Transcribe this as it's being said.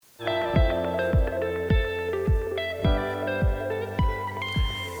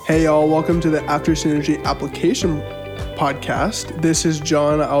Hey y'all, welcome to the After Synergy Application Podcast. This is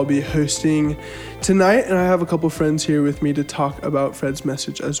John. I'll be hosting tonight, and I have a couple friends here with me to talk about Fred's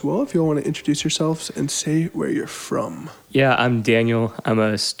message as well. If you all want to introduce yourselves and say where you're from. Yeah, I'm Daniel. I'm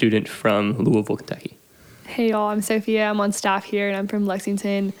a student from Louisville, Kentucky. Hey y'all, I'm Sophia. I'm on staff here, and I'm from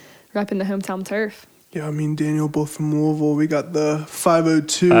Lexington, repping the hometown turf. Yeah, me and Daniel both from Louisville. We got the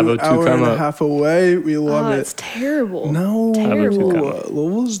 502 hour come and up. a half away. We love it. It's terrible. No, Terrible.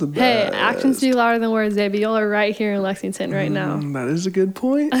 Louisville's the Hey, best. actions speak louder than words, baby. Y'all are right here in Lexington right now. That is a good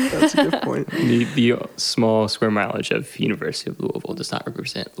point. That's a good point. The small square mileage of University of Louisville does not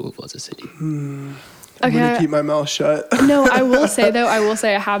represent Louisville as a city. I'm going to keep my mouth shut. No, I will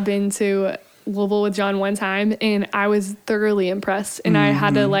say I have been to Louisville with John one time, and I was thoroughly impressed, and I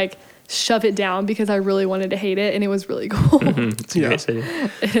had to shove it down because I really wanted to hate it, and it was really cool. It's a great city.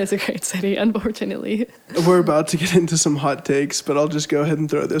 It is a great city, unfortunately. We're about to get into some hot takes, but I'll just go ahead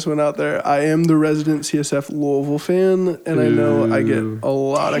and throw this one out there. I am the resident CSF Louisville fan, and I know I get a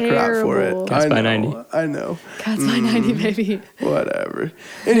lot of crap for it. Cats by 90. I know. Cats by 90, baby. Whatever.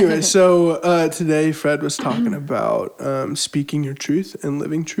 Anyway, so today Fred was talking about speaking your truth and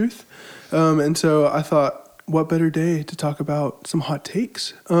living truth. And so I thought, what better day to talk about some hot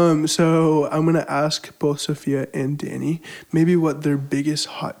takes? So I'm going to ask both Sophia and Danny maybe what their biggest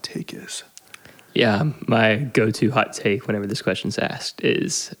hot take is. Yeah, my go-to hot take whenever this question's asked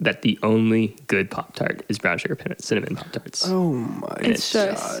is that the only good Pop-Tart is brown sugar cinnamon Pop-Tarts. Oh my It's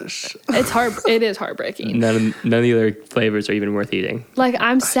gosh. It is heartbreaking. None of the other flavors are even worth eating. Like,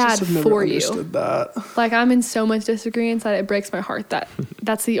 I'm sad Just have never for you. understood that. Like, I'm in so much disagreement that it breaks my heart that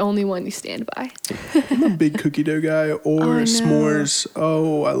that's the only one you stand by. I'm a big cookie dough guy or I know. s'mores.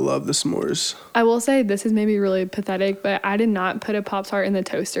 Oh, I love the s'mores. I will say this is maybe really pathetic, but I did not put a Pop-Tart in the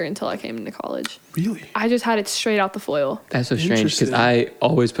toaster until I came into college. Really? I just had it straight out the foil. That's so strange because Interesting. I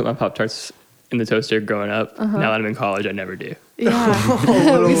always put my Pop-Tarts in the toaster growing up. Now that I'm in college, I never do.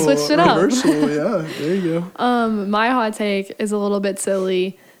 Yeah, we switched it up. Reversal, yeah. There you go. My hot take is a little bit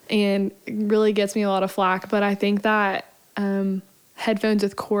silly and really gets me a lot of flack, but I think that headphones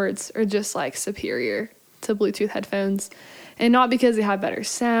with cords are just like superior to Bluetooth headphones. And not because they have better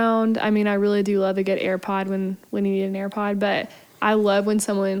sound. I mean, I really do love a good AirPod when you need an AirPod, but I love when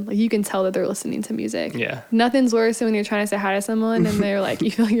someone, like, you can tell that they're listening to music. Yeah. Nothing's worse than when you're trying to say hi to someone and they're like, you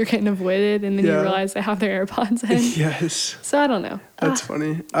feel like you're getting avoided, and then you Yeah. realize they have their AirPods in. Yes. So I don't know. That's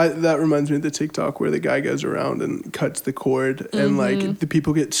funny. That reminds me of the TikTok where the guy goes around and cuts the cord, and like the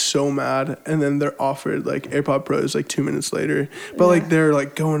people get so mad, and then they're offered like AirPod Pros like 2 minutes later. But like they're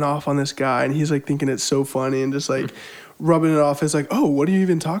like going off on this guy, and he's like thinking it's so funny and just like rubbing it off as like, oh, what are you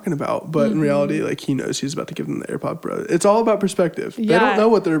even talking about? But in reality, like, he knows he's about to give them the AirPod Pro. It's all about perspective. They don't know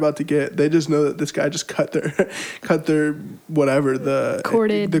what they're about to get. They just know that this guy just cut their whatever, the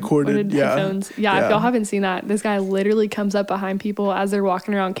corded headphones. Yeah, if y'all haven't seen that, this guy literally comes up behind people as they're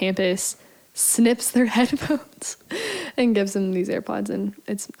walking around campus, snips their headphones, and gives them these AirPods, and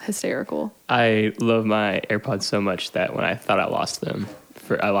it's hysterical. I love my AirPods so much that when I thought I lost them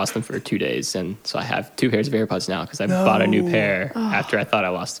for 2 days, and so I have 2 pairs of AirPods now because I bought a new pair after I thought I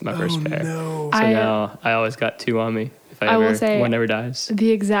lost my first pair. No. So now I always got 2 on me if will say one never dies.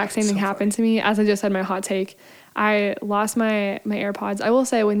 The exact same thing happened to me as I just had my hot take. I lost my AirPods. I will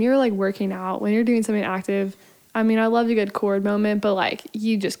say, when you're like working out, when you're doing something active, I mean, I love a good cord moment, but like,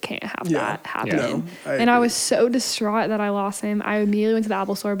 you just can't have that happening. No, I was so distraught that I lost them. I immediately went to the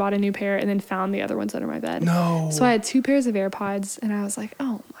Apple store, bought a new pair, and then found the other ones under my bed. No. So I had 2 pairs of AirPods, and I was like,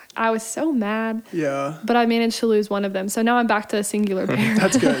 oh my, I was so mad. Yeah. But I managed to lose one of them. So now I'm back to a singular pair.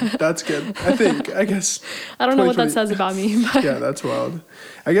 That's good. That's good. I guess. I don't know what that 2020 says about me. But Yeah, that's wild.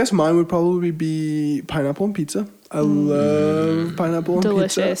 I guess mine would probably be pineapple and pizza. I love pineapple and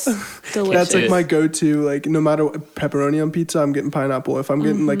delicious. pizza. Delicious. That's like my go-to. Like, no matter what, pepperoni on pizza, I'm getting pineapple. If I'm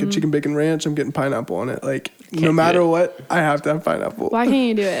getting like a chicken bacon ranch, I'm getting pineapple on it. Like, no matter what, I have to have pineapple. Why can't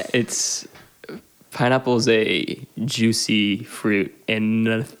you do it? Pineapple's a juicy fruit, and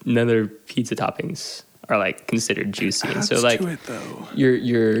none other pizza toppings are like considered juicy. And so like, to it, though.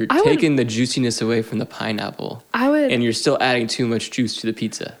 you're taking the juiciness away from the pineapple, and you're still adding too much juice to the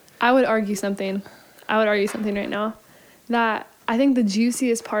pizza. I would argue something right now, that I think the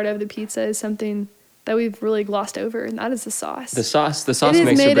juiciest part of the pizza is something that we've really glossed over, and that is the sauce. The sauce makes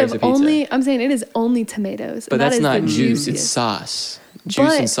or breaks a pizza. I'm saying it is only tomatoes. But that's not juice, juiciest. it's sauce.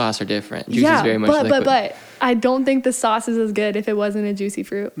 Juice and sauce are different. Juice is very much liquid. But I don't think the sauce is as good if it wasn't a juicy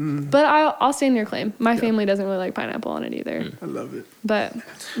fruit. But I'll stand your claim. My family doesn't really like pineapple on it either. I love it. But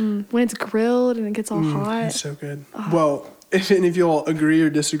when it's grilled and it gets all hot. It's so good. Well, if any of you all agree or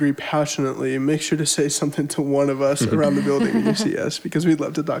disagree passionately, make sure to say something to one of us around the building when you see us, because we'd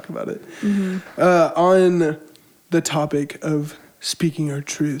love to talk about it. On the topic of speaking our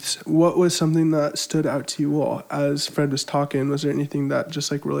truths, what was something that stood out to you all as Fred was talking? Was there anything that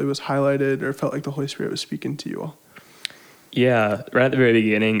just like really was highlighted or felt like the Holy Spirit was speaking to you all? Yeah, right at the very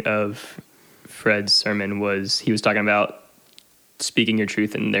beginning of Fred's sermon he was talking about speaking your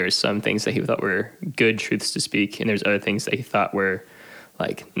truth, and there's some things that he thought were good truths to speak, and there's other things that he thought were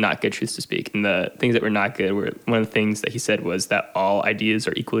like not good truths to speak. And the things that were not good were, one of the things that he said was that all ideas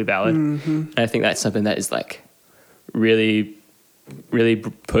are equally valid. And I think that's something that is like really, really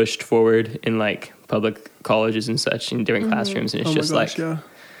pushed forward in like public colleges and such, in different classrooms, and it's just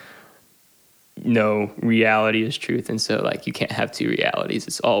no, reality is truth, and so like you can't have two realities,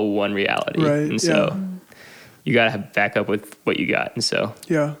 it's all one reality, right? And so you gotta back up with what you got. And so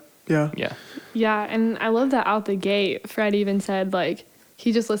yeah, and I love that out the gate Fred even said, like,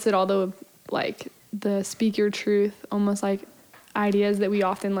 he just listed all the like the speak your truth almost like ideas that we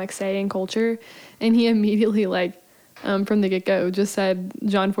often like say in culture, and he immediately like from the get-go just said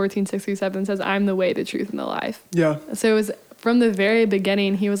John 14:6-7 says, I'm the way, the truth, and the life. So it was from the very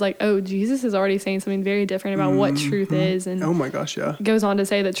beginning, he was like, oh, Jesus is already saying something very different about what truth is. And oh my gosh, goes on to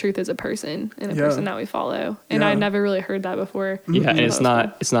say that truth is a person, and a person that we follow. And I never really heard that before. Yeah, and it's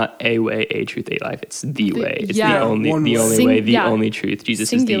not a way, a truth, a life. It's the way. It's the only way, the only truth. Jesus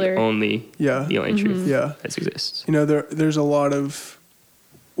Singular. Is the only truth that exists. You know, there's a lot of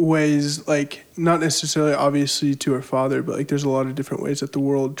ways, like not necessarily obviously to our Father, but like there's a lot of different ways that the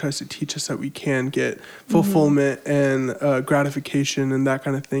world tries to teach us that we can get fulfillment and gratification and that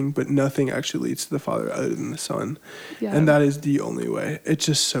kind of thing, but nothing actually leads to the Father other than the Son. And that is the only way. It's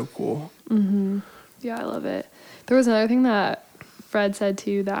just so cool. Yeah, I love it. There was another thing that Fred said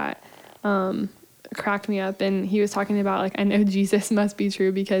too that cracked me up, and he was talking about like, I know Jesus must be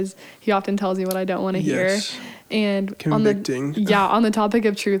true because he often tells me what I don't want to hear. And convicting. On the topic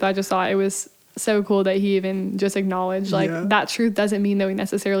of truth, I just thought it was so cool that he even just acknowledged like that truth doesn't mean that we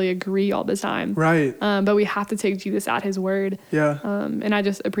necessarily agree all the time, right? But we have to take Jesus at his word. And I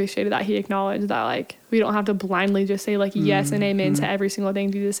just appreciated that he acknowledged that like we don't have to blindly just say like yes and amen to every single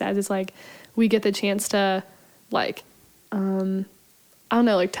thing Jesus says. It's like we get the chance to like I don't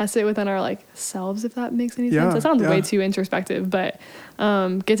know, like test it within our like selves, if that makes any sense. That sounds way too introspective, but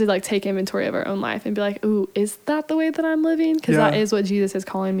get to like take inventory of our own life and be like, ooh, is that the way that I'm living? Because that is what Jesus is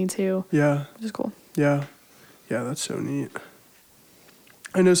calling me to. Which is cool. Yeah, that's so neat.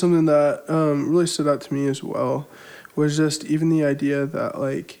 I know something that really stood out to me as well was just even the idea that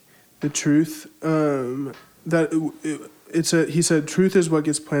like the truth, he said, truth is what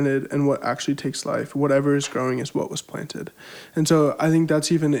gets planted and what actually takes life. Whatever is growing is what was planted. And so I think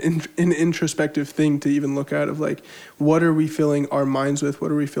that's even an introspective thing to even look at of like, what are we filling our minds with? What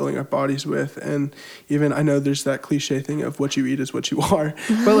are we filling our bodies with? And even, I know there's that cliche thing of what you eat is what you are,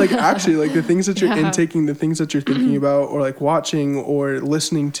 but like actually like the things that you're intaking, the things that you're thinking about or like watching or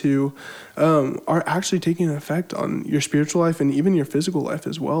listening to are actually taking an effect on your spiritual life and even your physical life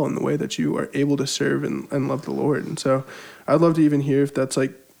as well, in the way that you are able to serve and love the Lord. And so I'd love to even hear if that's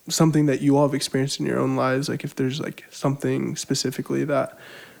like something that you all have experienced in your own lives, like if there's like something specifically that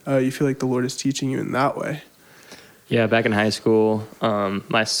you feel like the Lord is teaching you in that way. Yeah, back in high school,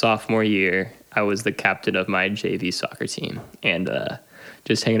 my sophomore year, I was the captain of my JV soccer team, and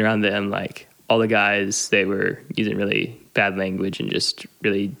just hanging around them, like all the guys, they were using really bad language and just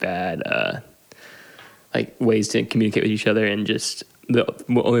really bad like ways to communicate with each other, and just the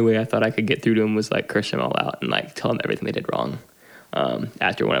only way I thought I could get through to them was like curse them all out and like tell them everything they did wrong.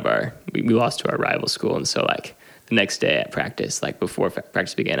 After one of we lost to our rival school, and so like the next day at practice, like before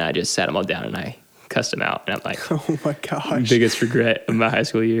practice began, I just sat them all down and I cussed them out, and I'm like, oh my gosh, biggest regret of my high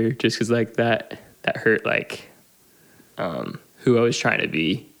school year, just because like that hurt like who I was trying to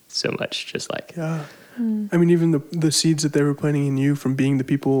be so much, just like I mean, even the seeds that they were planting in you from being the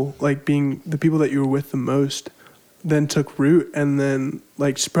people that you were with the most, then took root and then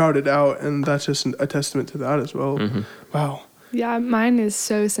like sprouted out, and that's just a testament to that as well. Wow. Yeah, mine is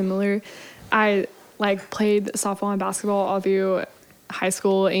so similar. I like played softball and basketball all through high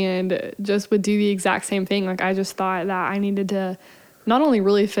school and just would do the exact same thing. Like I just thought that I needed to not only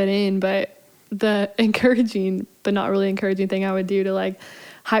really fit in, but the encouraging but not really encouraging thing I would do to like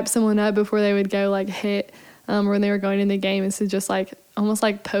hype someone up before they would go like hit or when they were going in the game is to just like almost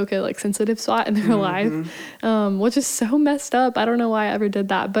like poke a like sensitive spot in their life, which is so messed up. I don't know why I ever did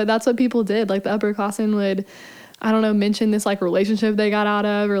that, but that's what people did. Like the upperclassmen would I don't know, mention this like relationship they got out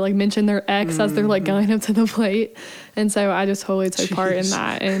of, or like mention their ex as they're like going up to the plate. And so I just totally took part in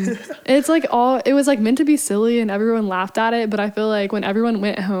that. And it's like it was like meant to be silly and everyone laughed at it. But I feel like when everyone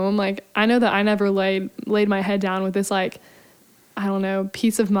went home, like I know that I never laid my head down with this like, I don't know,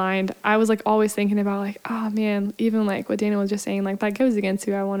 peace of mind. I was like always thinking about like, oh man, even like what Daniel was just saying, like that goes against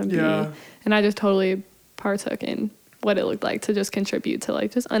who I want to be. And I just totally partook in what it looked like to just contribute to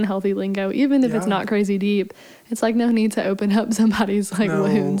like just unhealthy lingo, even if it's not crazy deep. It's like no need to open up somebody's like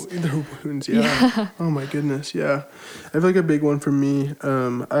wounds. Their wounds, yeah. Oh my goodness, yeah. I feel like a big one for me,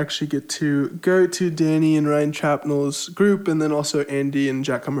 I actually get to go to Danny and Ryan Chapnell's group, and then also Andy and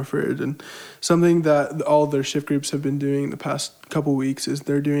Jack Comerford. And something that all their shift groups have been doing the past couple weeks is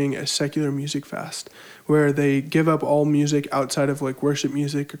they're doing a secular music fast, where they give up all music outside of like worship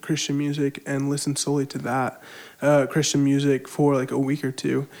music or Christian music and listen solely to that Christian music for like a week or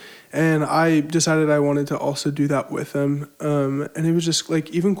two. And I decided I wanted to also do that with them. And it was just like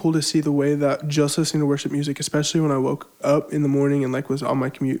even cool to see the way that just listening to worship music, especially when I woke up in the morning and like was on my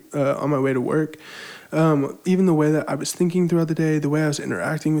commute, on my way to work, even the way that I was thinking throughout the day, the way I was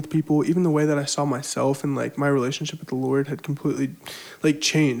interacting with people, even the way that I saw myself and like my relationship with the Lord had completely like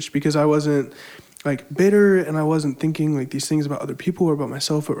changed, because I wasn't like bitter and I wasn't thinking like these things about other people or about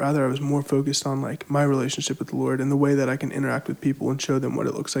myself, but rather I was more focused on like my relationship with the Lord and the way that I can interact with people and show them what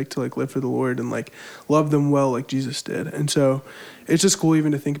it looks like to like live for the Lord and like love them well like Jesus did. And so it's just cool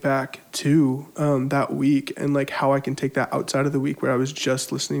even to think back to that week and like how I can take that outside of the week where I was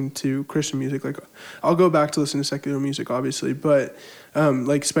just listening to Christian music. Like I'll go back to listen to secular music obviously, but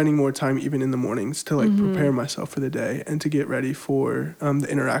like spending more time even in the mornings to like prepare myself for the day and to get ready for the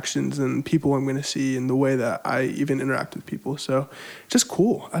interactions and people I'm going to see and the way that I even interact with people. So just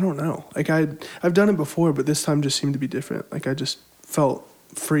cool. I don't know. Like I've done it before, but this time just seemed to be different. Like I just felt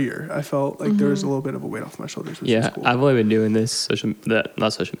freer. I felt like there was a little bit of a weight off my shoulders. Which was cool. I've only been doing this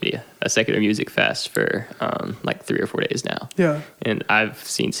a secular music fast for like 3 or 4 days now. Yeah. And I've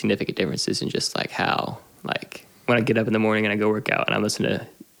seen significant differences in just like how like when I get up in the morning and I go work out and I listen to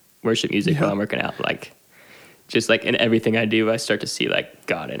worship music while I'm working out, like just like in everything I do, I start to see like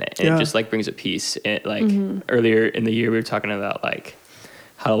God in it. And it just like brings a peace. And like earlier in the year, we were talking about like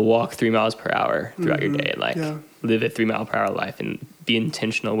how to walk 3 miles per hour throughout your day and like live a 3 mile per hour life and be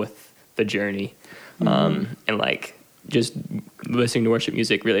intentional with the journey. And like just listening to worship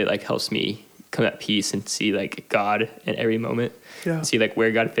music really like helps me come at peace and see like God in every moment. See like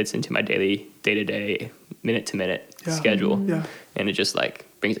where God fits into my daily day-to-day, minute-to-minute schedule. And it just like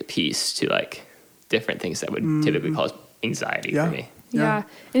brings a peace to like different things that would typically cause anxiety for me. Yeah.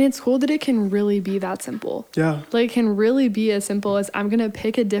 And it's cool that it can really be that simple. Like it can really be as simple as I'm going to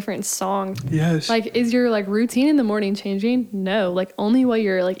pick a different song. Like is your like routine in the morning changing? No, like only what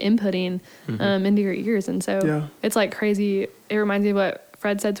you're like inputting into your ears. And so it's like crazy. It reminds me of what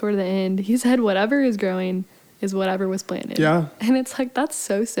Fred said toward the end. He said whatever is growing is whatever was planted. And it's like that's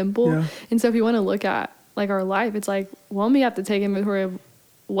so simple. And so if you want to look at like our life, it's like one, we have to take inventory of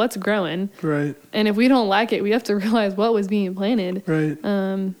what's growing. And if we don't like it, we have to realize what was being planted.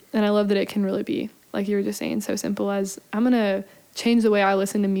 And I love that it can really be, like you were just saying, so simple as I'm going to change the way I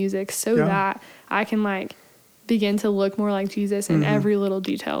listen to music so that I can like begin to look more like Jesus in every little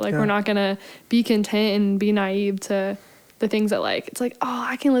detail. Like we're not going to be content and be naive to the things that like, it's like, oh,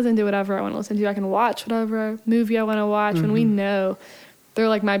 I can listen to whatever I want to listen to. I can watch whatever movie I want to watch when we know there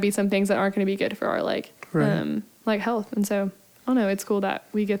like might be some things that aren't going to be good for our like health. And so I don't know, it's cool that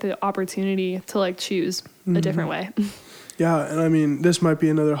we get the opportunity to like choose a different way. And I mean, this might be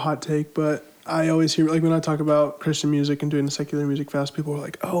another hot take, but I always hear like when I talk about Christian music and doing the secular music fast, people are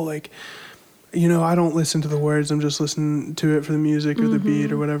like, oh, like, you know, I don't listen to the words. I'm just listening to it for the music or the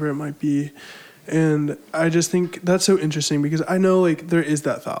beat or whatever it might be. And I just think that's so interesting because I know like there is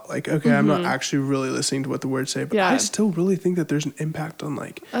that thought like, okay, I'm not actually really listening to what the words say, but I still really think that there's an impact on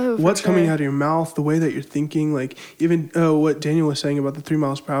like what's coming out of your mouth, the way that you're thinking, like even what Daniel was saying about the 3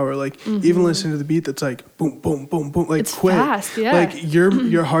 miles per hour, like even listening to the beat that's like boom, boom, boom, boom, like it's quick, fast, like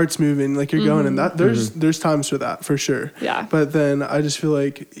your heart's moving, like you're going, and that there's times for that for sure. But then I just feel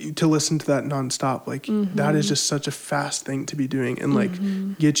like to listen to that nonstop, like that is just such a fast thing to be doing and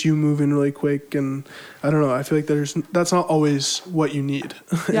like get you moving really quick. And I don't know, I feel like that's not always what you need.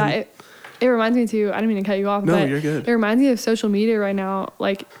 It reminds me too, I didn't mean to cut you off, but you're good. It reminds me of social media right now.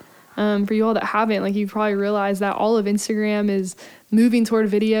 Like for you all that haven't, like you probably realize that all of Instagram is moving toward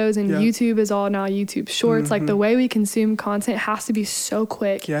videos and YouTube is all now YouTube shorts. Like the way we consume content has to be so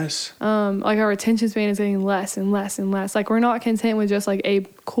quick. Like our attention span is getting less and less and less. Like we're not content with just like a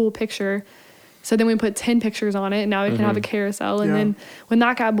cool picture. So then we put 10 pictures on it, and now we can have a carousel. And then when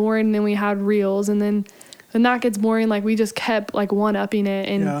that got boring, then we had reels. And then when that gets boring, like we just kept like one-upping it.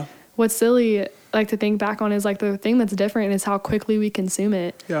 And what's silly, like to think back on, is like the thing that's different is how quickly we consume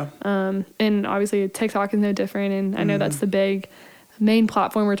it. And obviously TikTok is no different, and I know that's the main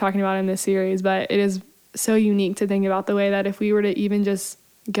platform we're talking about in this series, but it is so unique to think about the way that if we were to even just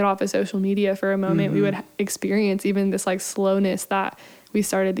get off of social media for a moment, we would experience even this like slowness that we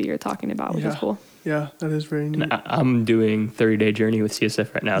started the year talking about, which is cool. Yeah, that is very neat. And I'm doing 30-day journey with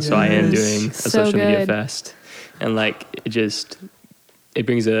CSF right now, so I am doing a social media fast, and like it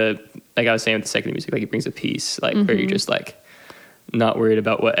brings like I was saying with the secular music, like it brings a peace, like where you're just like not worried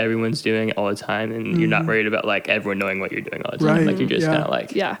about what everyone's doing all the time, and you're not worried about like everyone knowing what you're doing all the time. Like you're just kind of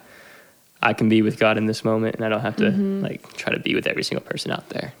like, I can be with God in this moment, and I don't have to like try to be with every single person out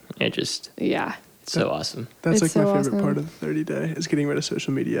there. It just it's so awesome. That's like so my favorite awesome. part of the 30 day is getting rid of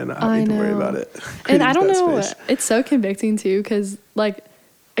social media and not having to worry about it. And I don't know, it's so convicting too, because like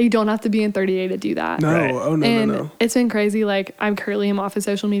you don't have to be in 30 day to do that. No, oh no, and no. It's been crazy. Like I'm currently off of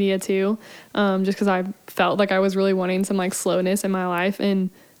social media too, just because I felt like I was really wanting some like slowness in my life,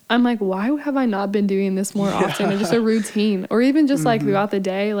 and I'm like, why have I not been doing this more often? It's just a routine, or even just like throughout the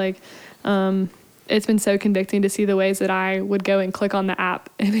day, like. It's been so convicting to see the ways that I would go and click on the app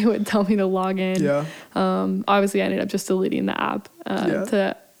and it would tell me to log in. Obviously I ended up just deleting the app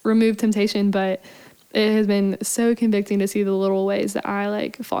to remove temptation, but it has been so convicting to see the little ways that I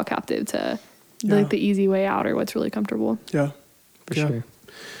like fall captive to like the easy way out or what's really comfortable. For sure.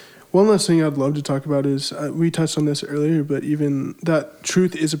 One last thing I'd love to talk about is we touched on this earlier, but even that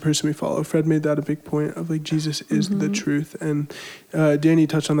truth is a person we follow. Fred made that a big point of like Jesus is the truth, and Danny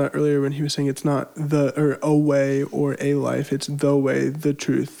touched on that earlier when he was saying it's not a way or a life, it's the way, the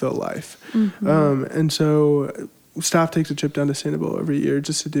truth, the life. And so staff takes a trip down to Sanibel every year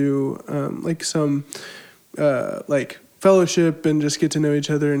just to do like some like fellowship and just get to know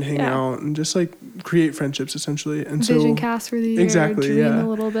each other and hang out and just like create friendships essentially. And vision cast for the year, dream a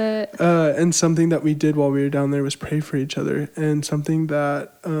little bit. And something that we did while we were down there was pray for each other, and something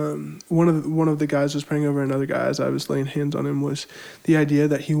that one of the guys was praying over another guy as I was laying hands on him was the idea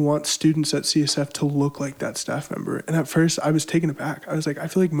that he wants students at CSF to look like that staff member. And at first I was taken aback. I was like, I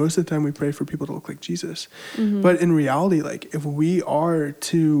feel like most of the time we pray for people to look like Jesus, but in reality, like if we are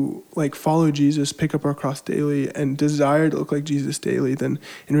to like follow Jesus, pick up our cross daily, and desire to look like Jesus daily, then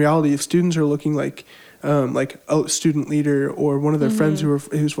in reality, if students are looking like a student leader or one of their friends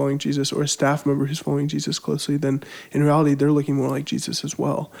who's following Jesus, or a staff member who's following Jesus closely, then in reality they're looking more like Jesus as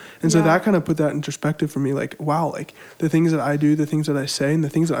well. And so that kind of put that in perspective for me, like wow, like the things that I do, the things that I say, and the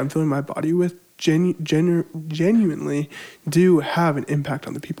things that I'm filling my body with genuinely do have an impact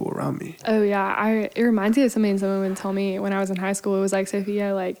on the people around me. It reminds me of something someone would tell me when I was in high school. It was like,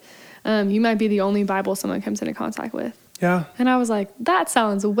 Sophia, like you might be the only Bible someone comes into contact with. And I was like, that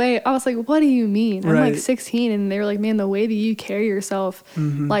sounds I was like, what do you mean? I'm like 16, and they were like, man, the way that you carry yourself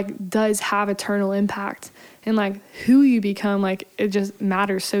like does have eternal impact, and like who you become, like it just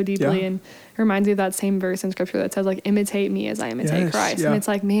matters so deeply. And it reminds me of that same verse in scripture that says like, imitate me as I imitate Christ. And it's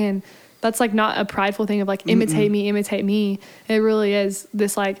like, man, that's like not a prideful thing of like imitate me. It really is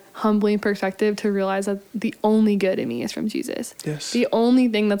this like humbling perspective to realize that the only good in me is from Jesus. The only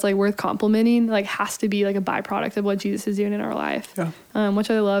thing that's like worth complimenting like has to be like a byproduct of what Jesus is doing in our life. Which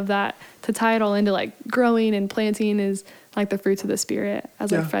I love that to tie it all into like growing and planting is like the fruits of the Spirit,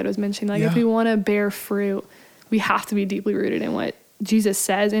 as like Fred was mentioning. Like if we want to bear fruit, we have to be deeply rooted in what Jesus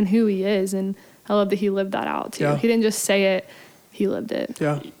says and who he is. And I love that he lived that out too. He didn't just say it, he lived it.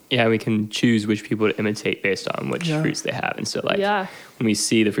 We can choose which people to imitate based on which fruits they have. And so like when we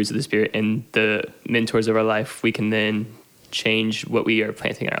see the fruits of the Spirit in the mentors of our life, we can then change what we are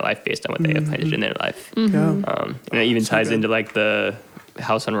planting in our life based on what they have planted in their life. And it even ties into like the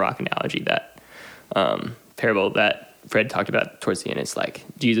house on rock analogy, that parable that Fred talked about towards the end. It's like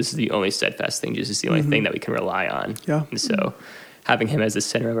Jesus is the only steadfast thing. Jesus is the only thing that we can rely on. And so having him as the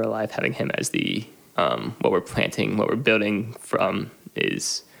center of our life, having him as the what we're planting, what we're building from,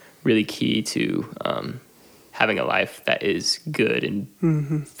 is really key to having a life that is good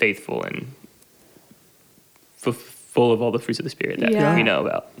and faithful and full of all the fruits of the Spirit that we know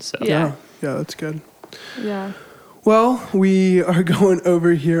about. So That's good. Well, we are going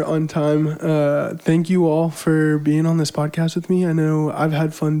over here on time. Thank you all for being on this podcast with me. I know I've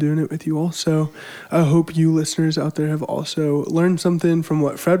had fun doing it with you all. So I hope you listeners out there have also learned something from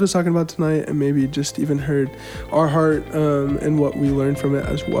what Fred was talking about tonight, and maybe just even heard our heart and what we learned from it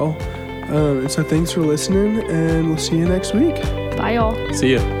as well. And so thanks for listening, and we'll see you next week. Bye, y'all.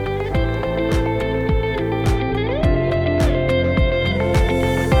 See ya.